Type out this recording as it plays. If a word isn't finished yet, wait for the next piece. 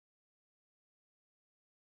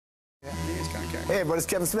Yeah, he is kind of character. Hey, everybody, it's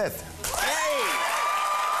Kevin Smith. Hey!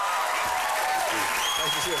 Nice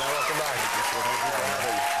to see you, man. Welcome back.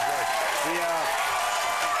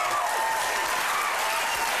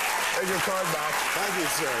 There's your card back. Thank you,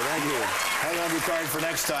 sir. Thank you. Hang on your card for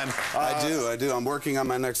next time. I do. I'm working on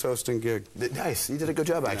my next hosting gig. Nice. You did a good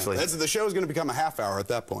job, actually. The show is going to become a half hour at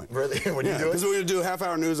that point. Really? When you do it? Because we're going to do a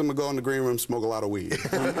half-hour news, I'm going to go in the green room, smoke a lot of weed.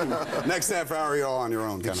 Next half hour, you're all on your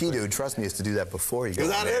own. The key, dude, trust me, is to do that before you go. Is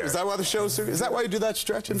that it? Is that why the show's... Is that why you do that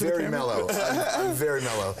stretching? Very mellow. I'm very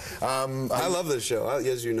mellow. I love this show.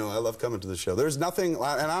 As you know, I love coming to the show. There's nothing... And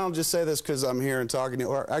I don't just say this because I'm here and talking to you.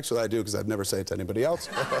 Or actually, I do because I'd never say it to anybody else.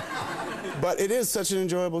 But it is such an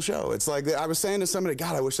enjoyable show. It's like, I was saying to somebody,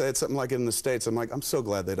 God, I wish they had something like it in the States. I'm like, I'm so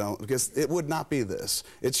glad they don't, because it would not be this.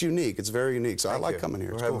 It's unique. It's very unique. So I like coming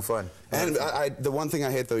here. We're having fun. And the one thing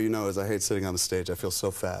I hate, though, you know, is I hate sitting on the stage. I feel so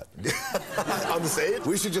fat. On the stage?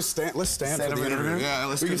 We should just stand. Let's stand for the interview. Yeah,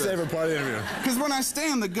 we can stay for part of the interview. Because when I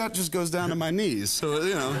stand, the gut just goes down to my knees. So,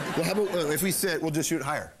 you know. Well, how about if we sit, we'll just shoot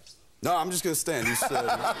higher. No, I'm just going to stand. You sit.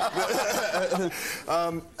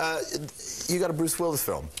 You got a Bruce Willis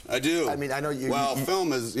film. I do. I mean, I know you... Well,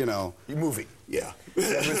 film is, you know... Movie. Yeah.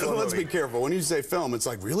 Let's be careful. When you say film, it's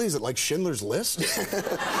like, really? Is it like Schindler's List?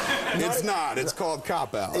 It's not. It's called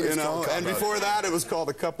Cop Out, you know? And before that, it was called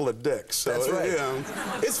A Couple of Dicks. So, that's right. You know,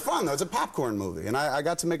 it's fun, though. It's a popcorn movie. And I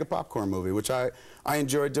got to make a popcorn movie, which I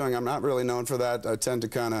enjoyed doing. I'm not really known for that. I tend to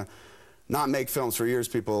kind of not make films for years.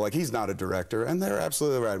 People are like, he's not a director. And they're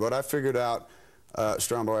absolutely right. What I figured out,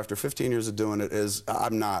 Strombo, after 15 years of doing it, is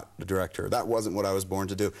I'm not a director. That wasn't what I was born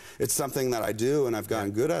to do. It's something that I do and I've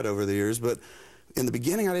gotten good at over the years, but in the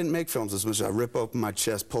beginning I didn't make films as much. I rip open my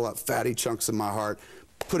chest, pull out fatty chunks of my heart,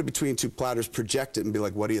 put it between two platters, project it and be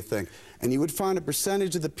like, what do you think? And you would find a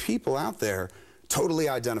percentage of the people out there totally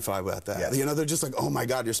identify with that. Yes. You know, they're just like, oh my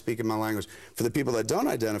God, you're speaking my language. For the people that don't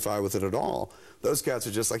identify with it at all, those cats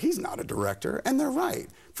are just like, he's not a director. And they're right.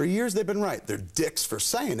 For years they've been right. They're dicks for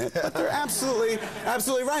saying it, but they're absolutely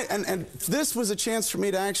right. And this was a chance for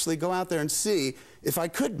me to actually go out there and see if I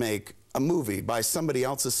could make a movie by somebody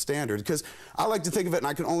else's standard, because I like to think of it, and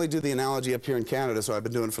I can only do the analogy up here in Canada, so I've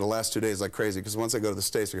been doing it for the last 2 days like crazy, because once I go to the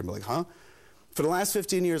States, they're going to be like, huh? For the last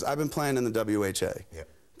 15 years, I've been playing in the WHA. Yep.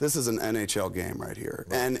 This is an NHL game right here.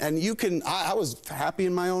 Right. And you can, I was happy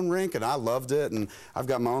in my own rink, and I loved it, and I've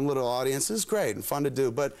got my own little audience. It's great and fun to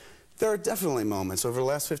do, but there are definitely moments over the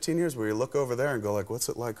last 15 years where you look over there and go like, what's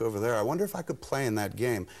it like over there? I wonder if I could play in that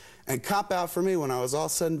game. And Cop Out for me, when I was all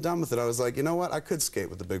said and done with it, I was like, you know what? I could skate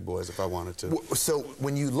with the big boys if I wanted to. So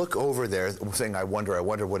when you look over there saying, I wonder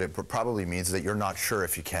what it probably means is that you're not sure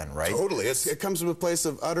if you can, right? Totally. It comes from a place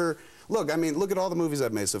of utter... Look, I mean, look at all the movies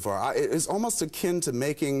I've made so far. It's almost akin to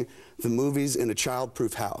making the movies in a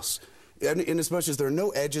child-proof house. In as much as there are no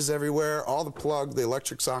edges everywhere, all the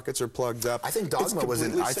electric sockets are plugged up. I think Dogma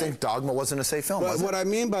wasn't. I think Dogma wasn't a safe film. But what I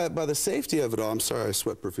mean by the safety of it all, I'm sorry, I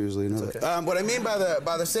sweat profusely. You know that. Okay. What I mean by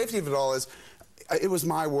the safety of it all is, it was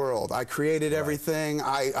my world. I created everything.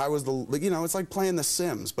 I was the, you know, it's like playing The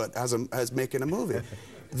Sims, but as making a movie.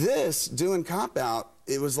 This, doing Cop Out,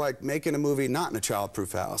 it was like making a movie not in a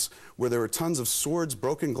child-proof house, where there were tons of swords,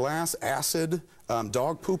 broken glass, acid,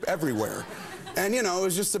 dog poop everywhere. And, you know, it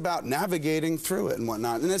was just about navigating through it and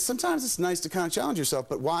whatnot. And sometimes it's nice to kind of challenge yourself,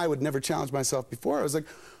 but why I would never challenge myself before, I was like,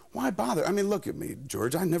 why bother? I mean, look at me,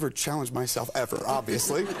 George. I never challenged myself ever,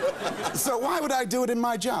 obviously. So why would I do it in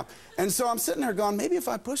my job? And so I'm sitting there going, maybe if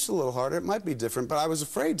I pushed a little harder, it might be different. But I was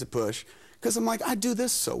afraid to push, because I'm like, I do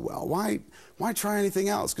this so well. Why try anything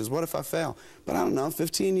else? Because what if I fail? But I don't know,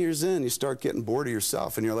 15 years in, you start getting bored of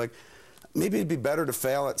yourself, and you're like, maybe it'd be better to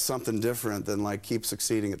fail at something different than like keep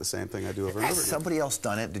succeeding at the same thing I do over and over again. Has somebody else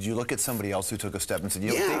done it? Did you look at somebody else who took a step and said,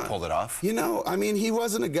 you know, they pulled it off? You know, I mean, he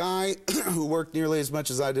wasn't a guy who worked nearly as much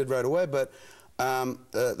as I did right away, but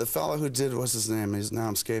the fellow who did, what's his name? Now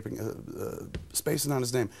I'm spacing on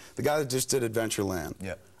his name. The guy that just did Adventureland.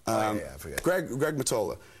 Yeah. I forget. Greg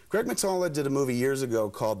Mottola. Greg Mottola did a movie years ago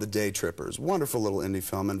called The Day Trippers. Wonderful little indie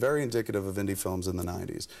film and very indicative of indie films in the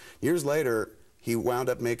 90s. Years later, he wound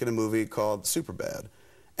up making a movie called Superbad.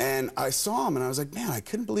 And I saw him and I was like, man, I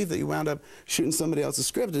couldn't believe that you wound up shooting somebody else's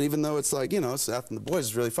script. And even though it's like, you know, Seth and the Boys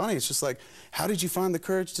is really funny, it's just like, how did you find the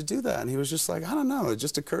courage to do that? And he was just like, I don't know. It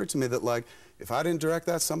just occurred to me that, like, if I didn't direct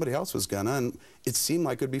that, somebody else was gonna, and it seemed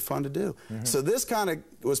like it would be fun to do. So this kind of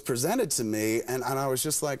was presented to me, and I was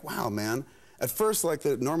just like, wow, man. At first, like,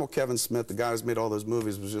 the normal Kevin Smith, the guy who's made all those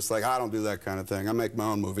movies, was just like, I don't do that kind of thing. I make my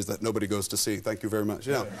own movies that nobody goes to see. Thank you very much.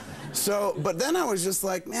 You know? So, but then I was just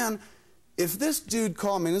like, man, if this dude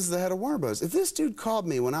called me, and this is the head of Warner Bros., if this dude called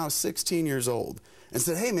me when I was 16 years old and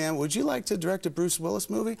said, hey, man, would you like to direct a Bruce Willis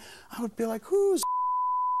movie? I would be like, who's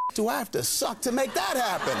do I have to suck to make that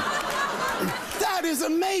happen? That is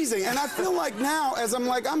amazing. And I feel like now, as I'm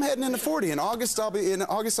heading into 40. In August, I'm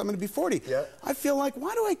going to be 40. Yeah. I feel like,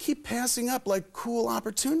 why do I keep passing up like cool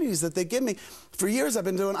opportunities that they give me? For years I've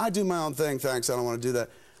been doing, I do my own thing, thanks, I don't want to do that.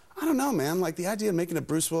 I don't know, man. Like the idea of making a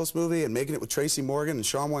Bruce Willis movie and making it with Tracy Morgan and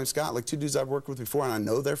Sean William Scott, like two dudes I've worked with before and I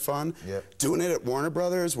know they're fun. Yep. Doing it at Warner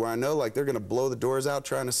Brothers where I know like they're going to blow the doors out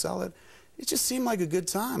trying to sell it. It just seemed like a good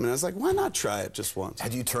time. And I was like, why not try it just once?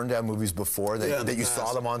 Had you turned down movies before that you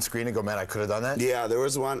saw them on screen and go, man, I could have done that? Yeah, there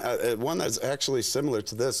was one that's actually similar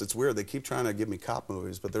to this. It's weird. They keep trying to give me cop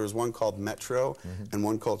movies, but there was one called Metro and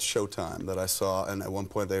one called Showtime that I saw. And at one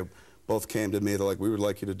point they both came to me. They're like, we would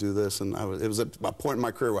like you to do this. And it was at a point in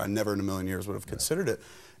my career where I never in a million years would have considered it.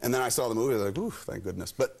 And then I saw the movie. They're like, ooh, thank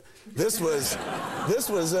goodness. But this was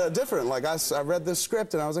different. Like I read this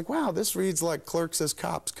script and I was like, wow, this reads like Clerks as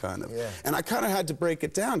cops, kind of. Yeah. And I kind of had to break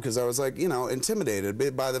it down because I was like, you know,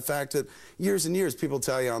 intimidated by the fact that years and years people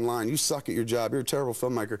tell you online, you suck at your job, you're a terrible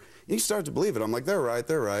filmmaker. And you start to believe it. I'm like, they're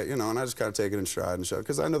right, you know. And I just kind of take it in stride and show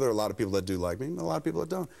because I know there are a lot of people that do like me, and a lot of people that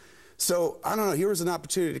don't. So, I don't know, here was an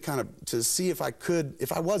opportunity to kind of, to see if I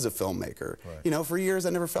was a filmmaker. Right. You know, for years I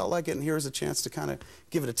never felt like it, and here was a chance to kind of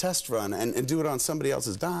give it a test run and do it on somebody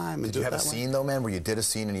else's dime. And Did you have a scene, though, man, where you did a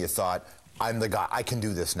scene and you thought, I'm the guy, I can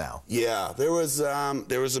do this now? Yeah, there was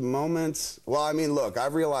a moment, well, I mean, look, I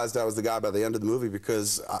realized I was the guy by the end of the movie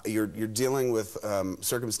because you're dealing with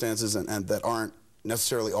circumstances and that aren't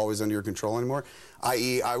necessarily always under your control anymore.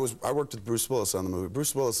 I.e., I worked with Bruce Willis on the movie.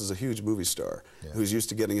 Bruce Willis is a huge movie star who's used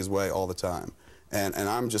to getting his way all the time. And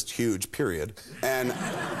I'm just huge, period. And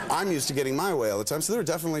I'm used to getting my way all the time. So there are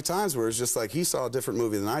definitely times where it's just like he saw a different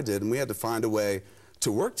movie than I did, and we had to find a way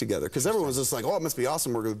to work together. Because everyone was just like, oh, it must be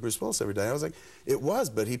awesome working with Bruce Willis every day. I was like, it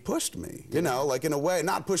was, but he pushed me, you know, like in a way,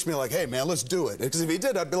 not push me like, hey, man, let's do it. Because if he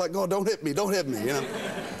did, I'd be like, oh, don't hit me, you know.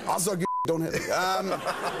 I'll suck your don't hit me.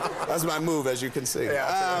 That's my move, as you can see.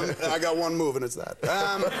 Yeah, I got one move, and it's that.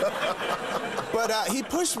 But he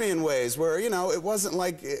pushed me in ways where, you know, it wasn't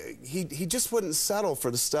like he just wouldn't settle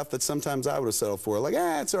for the stuff that sometimes I would have settled for. Like,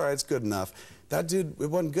 it's all right, it's good enough. That dude, it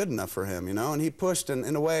wasn't good enough for him, you know, and he pushed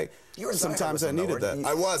in a way, sometimes I needed that.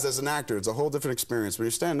 I was as an actor. It's a whole different experience. When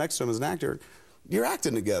you're standing next to him as an actor, you're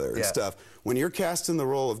acting together and stuff. When you're cast in the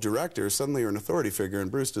role of director, suddenly you're an authority figure, and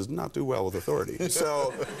Bruce does not do well with authority.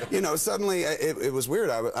 So, you know, suddenly it was weird.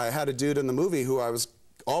 I had a dude in the movie who I was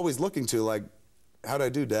always looking to, like, how'd I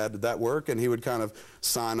do, Dad? Did that work? And he would kind of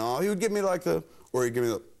sign off. He would give me like or he'd give me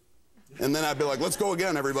the, and then I'd be like, let's go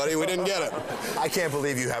again, everybody. We didn't get it. I can't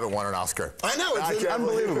believe you haven't won an Oscar. I know, it's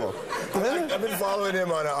unbelievable. I've been following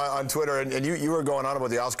him on Twitter, and you were going on about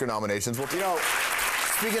the Oscar nominations. Well, you know,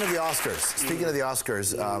 speaking of the Oscars,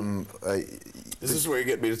 is this where you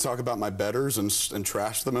get me to talk about my betters and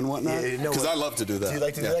trash them and whatnot? Because I love to do that. Do you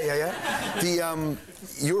like to do that? Yeah.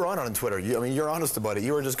 You were on Twitter. I mean, you're honest about it.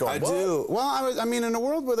 You were just going, I do. Well, I mean, in a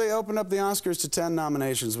world where they open up the Oscars to 10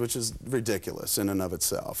 nominations, which is ridiculous in and of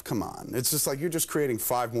itself. Come on. It's just like you're just creating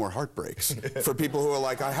 5 more heartbreaks for people who are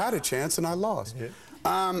like, I had a chance and I lost.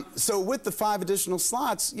 Yeah. So with the 5 additional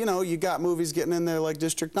slots, you know, you got movies getting in there like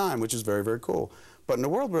District 9, which is very, very cool. But in a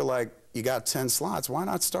world where, like, you got 10 slots, why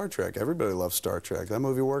not Star Trek? Everybody loves Star Trek. That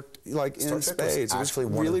movie worked, like, in spades. It was actually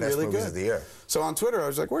one of the best movies of the year. So on Twitter, I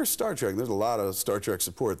was like, where's Star Trek? And there's a lot of Star Trek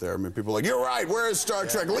support there. I mean, people are like, you're right, where is Star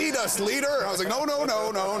Trek? Lead us, leader! I was like, no.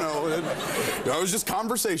 It was just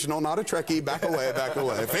conversational, not a Trekkie. Back away, back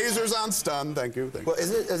away. Phasers on stun. Thank you. Well,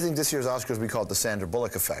 isn't it, I think this year's Oscars, we call it the Sandra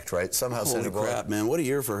Bullock effect, right? Somehow Sandra Bullock. Holy crap, man. What a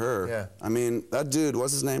year for her. Yeah. I mean, that dude,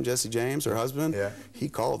 what's his name? Jesse James, her husband? Yeah. He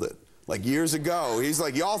called it. Like years ago, he's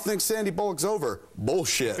like, y'all think Sandy Bullock's over?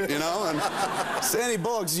 Bullshit, you know? And Sandy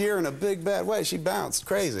Bullock's year in a big bad way. She bounced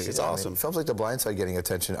crazy. It's awesome. I mean, films like The Blind Side getting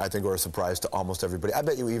attention, I think, were a surprise to almost everybody. I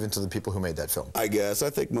bet you even to the people who made that film. I guess. I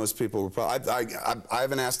think most people were probably... I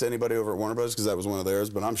haven't asked anybody over at Warner Bros. Because that was one of theirs,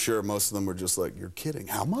 but I'm sure most of them were just like, you're kidding.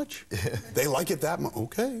 How much? They like it that much?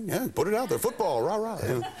 Okay, yeah, put it out there. Football, rah-rah.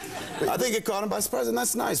 You know? I think it caught them by surprise, and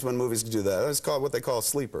that's nice when movies do that. It's called what they call a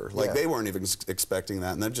sleeper. Like, they weren't even expecting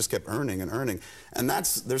that, and they just kept earning and earning. And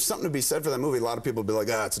there's something to be said for that movie. A lot of people will be like,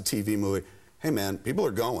 it's a TV movie. Hey, man, people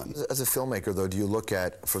are going. As a filmmaker, though, do you look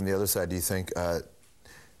at, from the other side, do you think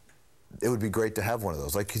it would be great to have one of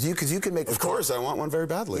those? Like, because you can make... Of course, I want one very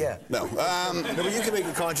badly. Yeah. No. No, but you can make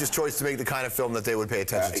a conscious choice to make the kind of film that they would pay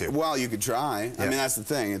attention to. Well, you could try. Yeah. I mean, that's the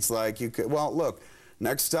thing. It's like you could... Well, look,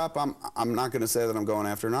 next up, I'm not going to say that I'm going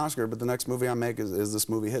after an Oscar, but the next movie I make is this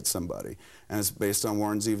movie Hit Somebody. And it's based on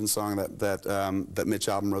Warren Zevon's song that Mitch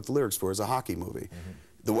Albom wrote the lyrics for. It's a hockey movie.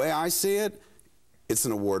 The way I see it, it's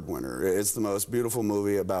an award winner. It's the most beautiful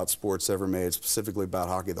movie about sports ever made, specifically about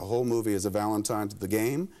hockey. The whole movie is a Valentine to the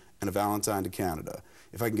game and a Valentine to Canada.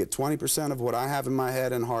 If I can get 20% of what I have in my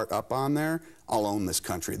head and heart up on there, I'll own this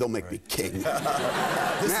country. They'll make me king.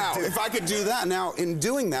 Now, if I could do that, now in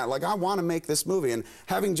doing that, like I want to make this movie, and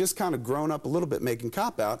having just kind of grown up a little bit making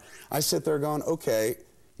Cop Out, I sit there going, okay,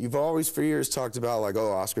 you've always for years talked about like, oh,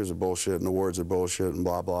 Oscars are bullshit and awards are bullshit and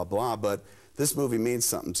blah, blah, blah, but this movie means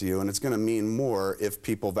something to you, and it's going to mean more if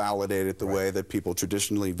people validate it the way that people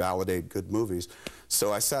traditionally validate good movies.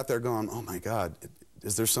 So I sat there going, oh my God,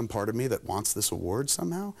 is there some part of me that wants this award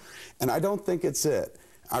somehow? And I don't think it's it.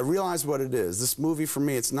 I realized what it is. This movie, for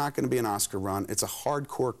me, it's not going to be an Oscar run. It's a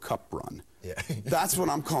hardcore cup run. Yeah. That's what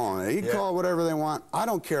I'm calling it. You can call it whatever they want. I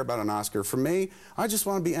don't care about an Oscar. For me, I just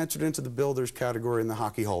want to be entered into the Builders category in the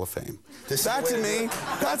Hockey Hall of Fame. That, to me,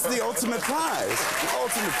 that's the ultimate prize. The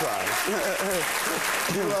ultimate prize.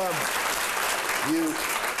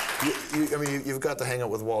 I mean, you've got to hang out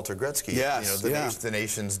with Walter Gretzky. Yes, the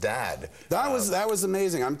nation's dad. That was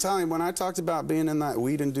amazing. I'm telling you, when I talked about being in that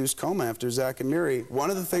weed-induced coma after Zach and Miri, one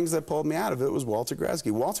of the things that pulled me out of it was Walter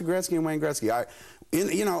Gretzky. Walter Gretzky and Wayne Gretzky.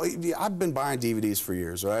 You know, I've been buying DVDs for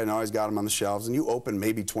years, right? And I always got them on the shelves, and you open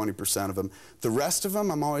maybe 20% of them. The rest of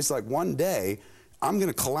them, I'm always like, one day, I'm going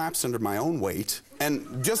to collapse under my own weight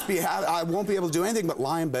and just I won't be able to do anything but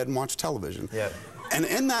lie in bed and watch television. Yeah. And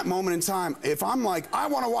in that moment in time, if I'm like, I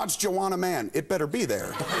want to watch Joanna Man, it better be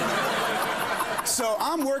there. So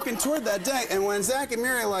I'm working toward that day, and when Zach and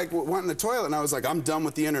Miri like went in the toilet, and I was like, I'm done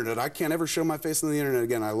with the internet. I can't ever show my face on the internet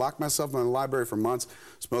again. I locked myself in the library for months,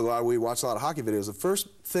 smoked a lot of weed, watched a lot of hockey videos. The first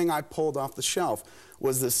thing I pulled off the shelf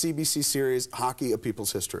was the CBC series Hockey: A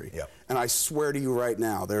People's History. Yep. And I swear to you right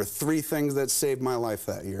now, there are 3 things that saved my life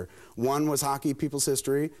that year. One was Hockey: People's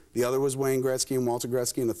History, the other was Wayne Gretzky and Walter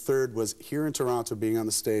Gretzky, and the third was here in Toronto being on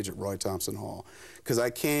the stage at Roy Thompson Hall. Because I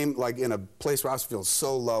came like in a place where I was feeling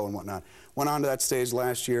so low and whatnot. Went onto that stage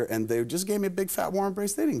last year, and they just gave me a big fat warm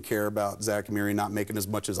embrace. They didn't care about Zach and Miri not making as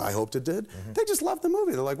much as I hoped it did. They just loved the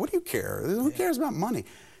movie. They're like, what do you care? Who cares about money?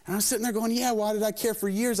 And I was sitting there going, yeah, why did I care? For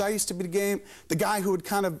years, I used to be the guy who would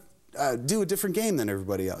kind of do a different game than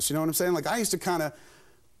everybody else. You know what I'm saying? Like, I used to kind of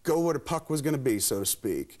go where the puck was going to be, so to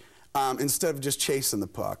speak, instead of just chasing the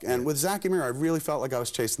puck. And with Zach and Miri, I really felt like I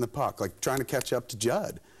was chasing the puck, like trying to catch up to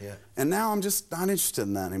Judd. Yeah. And now I'm just not interested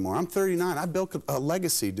in that anymore. I'm 39. I built a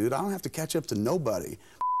legacy, dude. I don't have to catch up to nobody.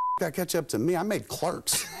 Got catch up to me. I made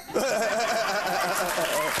Clerks. Well done.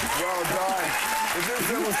 This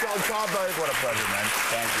film was called Cop Out. What a pleasure, man.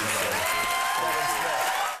 Thank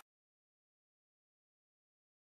you.